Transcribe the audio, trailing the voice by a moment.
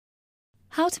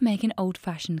How to make an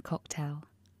old-fashioned cocktail.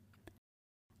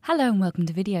 Hello and welcome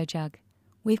to Videojug.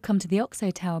 We've come to the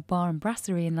Oxo Tower Bar and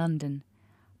Brasserie in London.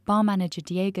 Bar manager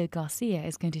Diego Garcia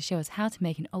is going to show us how to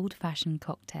make an old-fashioned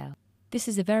cocktail. This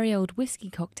is a very old whiskey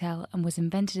cocktail and was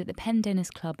invented at the Penn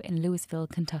Dentist Club in Louisville,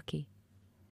 Kentucky.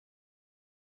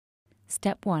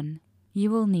 Step 1. You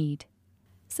will need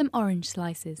some orange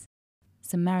slices,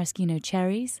 some maraschino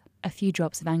cherries, a few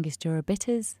drops of Angostura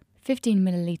bitters, 15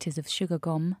 milliliters of sugar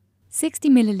gum, 60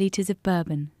 milliliters of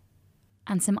bourbon,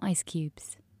 and some ice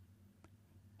cubes.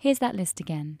 Here's that list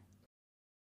again.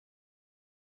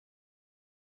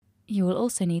 You will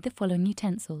also need the following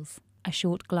utensils: a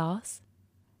short glass,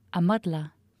 a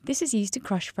muddler. This is used to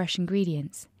crush fresh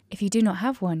ingredients. If you do not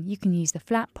have one, you can use the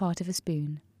flat part of a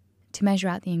spoon. To measure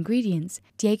out the ingredients,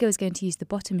 Diego is going to use the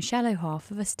bottom shallow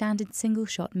half of a standard single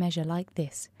shot measure like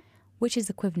this, which is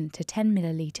equivalent to 10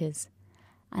 milliliters,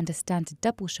 and a standard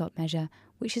double shot measure,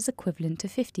 which is equivalent to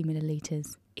 50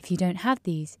 milliliters. If you don't have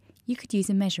these, you could use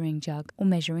a measuring jug or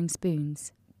measuring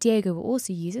spoons. Diego will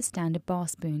also use a standard bar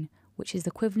spoon, which is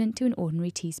equivalent to an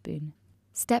ordinary teaspoon.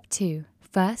 Step 2.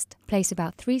 First, place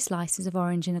about 3 slices of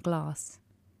orange in a glass.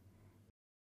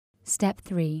 Step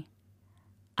 3.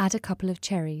 Add a couple of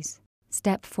cherries.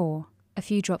 Step 4. A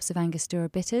few drops of Angostura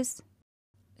bitters.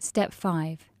 Step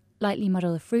 5. Lightly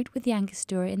muddle the fruit with the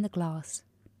Angostura in the glass.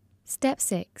 Step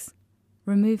 6.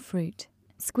 Remove fruit.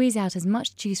 Squeeze out as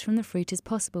much juice from the fruit as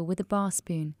possible with a bar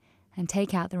spoon and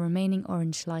take out the remaining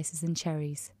orange slices and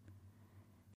cherries.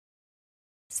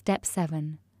 Step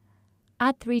 7.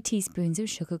 Add 3 teaspoons of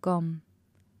sugar gum.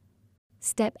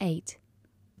 Step 8.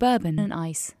 Bourbon and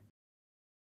ice.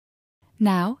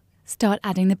 Now, start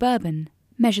adding the bourbon.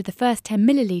 Measure the first 10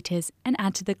 milliliters and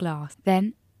add to the glass.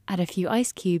 Then, add a few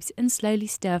ice cubes and slowly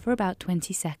stir for about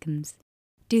 20 seconds.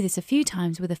 Do this a few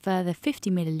times with a further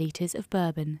 50 milliliters of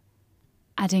bourbon,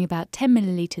 adding about 10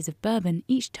 milliliters of bourbon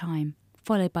each time,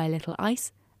 followed by a little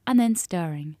ice, and then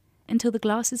stirring, until the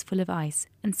glass is full of ice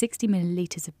and 60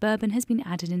 milliliters of bourbon has been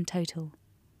added in total.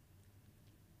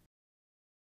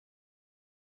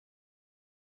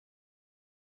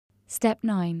 Step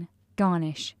 9.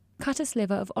 Garnish. Cut a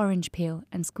sliver of orange peel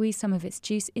and squeeze some of its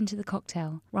juice into the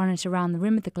cocktail. Run it around the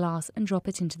rim of the glass and drop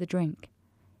it into the drink.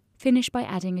 Finish by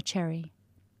adding a cherry.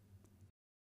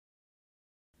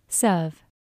 Serve.